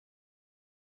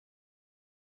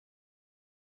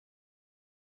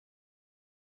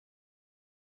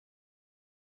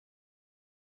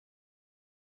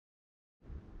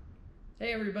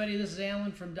Hey everybody, this is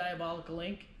Alan from Diabolical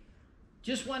Inc.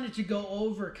 Just wanted to go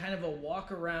over kind of a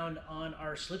walk around on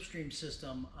our Slipstream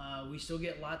system. We still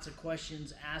get lots of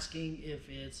questions asking if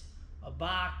it's a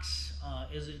box,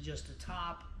 is it just a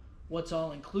top, what's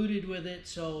all included with it.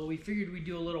 So we figured we'd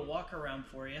do a little walk around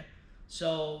for you.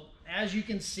 So as you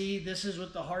can see, this is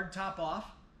with the hard top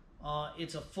off.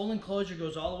 It's a full enclosure,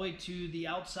 goes all the way to the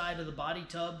outside of the body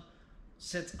tub,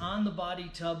 sits on the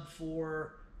body tub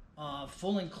for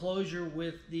full enclosure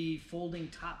with the folding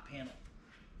top panel.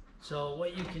 So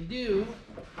what you can do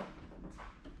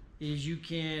is you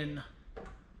can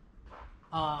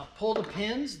pull the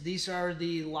pins. These are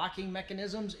the locking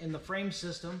mechanisms in the frame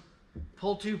system.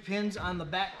 Pull two pins on the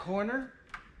back corner.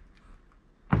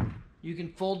 You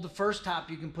can fold the first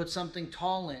top. You can put something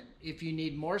tall in. If you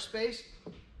need more space,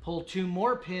 pull two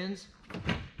more pins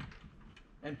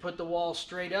and put the wall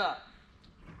straight up.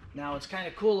 Now what's kind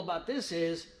of cool about this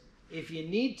is, if you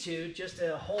need to, just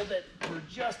to hold it for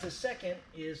just a second,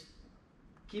 is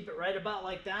keep it right about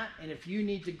like that. And if you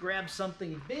need to grab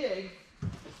something big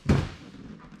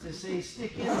to say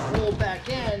stick in the whole back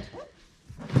end,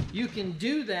 you can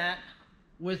do that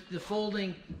with the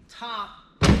folding top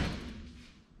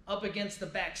up against the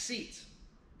back seats.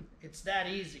 It's that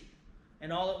easy.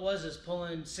 And all it was is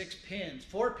pulling 6 pins,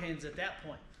 4 pins at that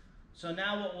point. So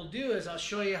now what we'll do is I'll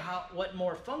show you what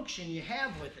more function you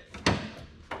have with it.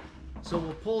 So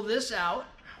we'll pull this out.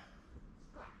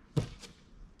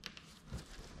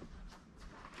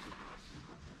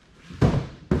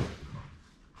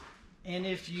 And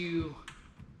if you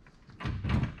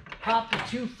pop the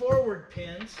 2 forward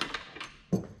pins,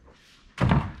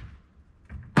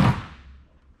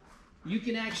 you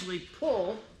can actually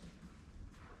pull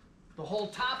the whole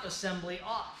top assembly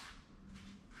off.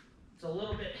 It's a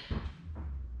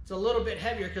little bit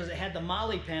heavier because it had the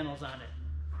molly panels on it.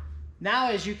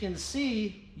 Now, as you can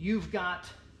see, you've got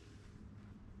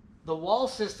the wall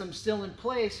system still in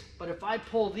place, but if I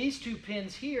pull these 2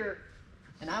 pins here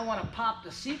and I want to pop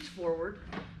the seats forward,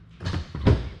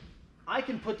 I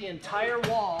can put the entire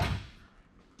wall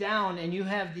down and you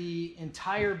have the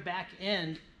entire back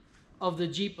end of the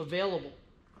Jeep available.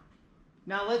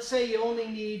 Now, let's say you only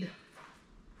need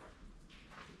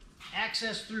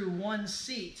access through one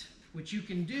seat, which you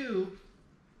can do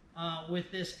with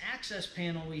this access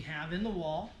panel we have in the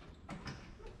wall.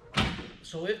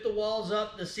 So if the wall's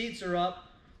up, the seats are up,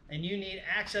 and you need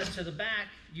access to the back,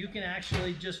 you can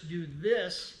actually just do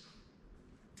this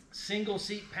single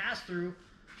seat pass-through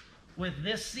with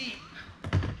this seat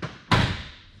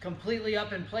completely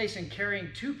up in place and carrying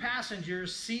 2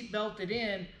 passengers seat belted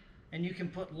in, and you can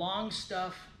put long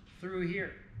stuff through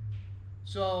here.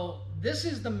 So this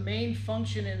is the main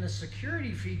function in the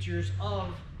security features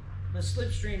of the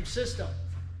Slipstream system,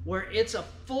 where it's a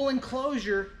full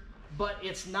enclosure, but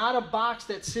it's not a box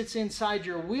that sits inside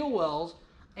your wheel wells,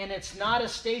 and it's not a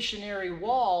stationary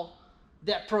wall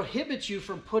that prohibits you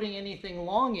from putting anything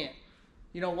long in.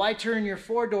 You know, why turn your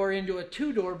 4-door into a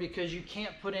 2-door because you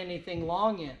can't put anything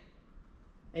long in?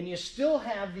 And you still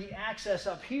have the access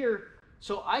up here,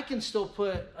 so I can still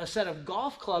put a set of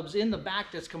golf clubs in the back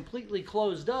that's completely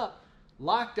closed up,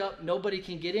 locked up, nobody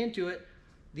can get into it.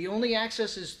 The only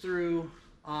access is through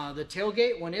the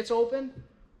tailgate when it's open,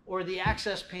 or the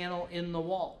access panel in the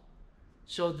wall.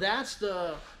 So that's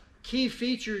the key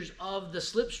features of the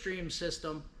Slipstream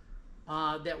system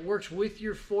that works with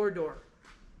your 4-door.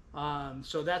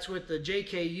 So that's with the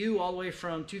JKU all the way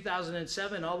from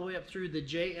 2007 all the way up through the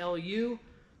JLU.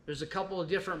 There's a couple of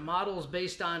different models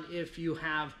based on if you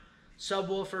have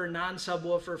subwoofer,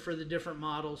 non-subwoofer for the different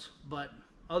models. But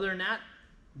other than that,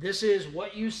 this is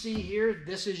what you see here.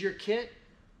 This is your kit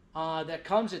that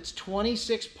comes. It's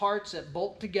 26 parts that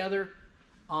bolt together.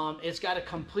 It's got a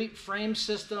complete frame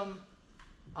system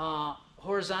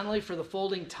horizontally for the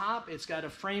folding top. It's got a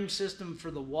frame system for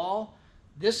the wall.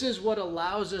 This is what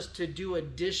allows us to do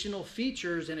additional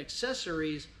features and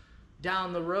accessories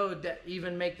down the road that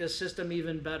even make this system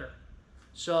even better.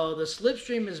 So the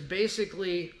Slipstream is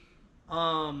basically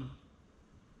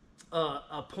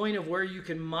a point of where you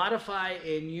can modify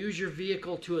and use your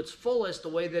vehicle to its fullest the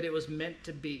way that it was meant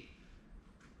to be.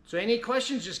 So any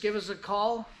questions, just give us a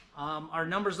call. Our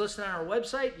number's listed on our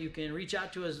website. You can reach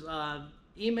out to us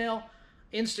email,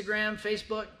 Instagram,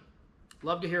 Facebook.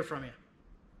 Love to hear from you.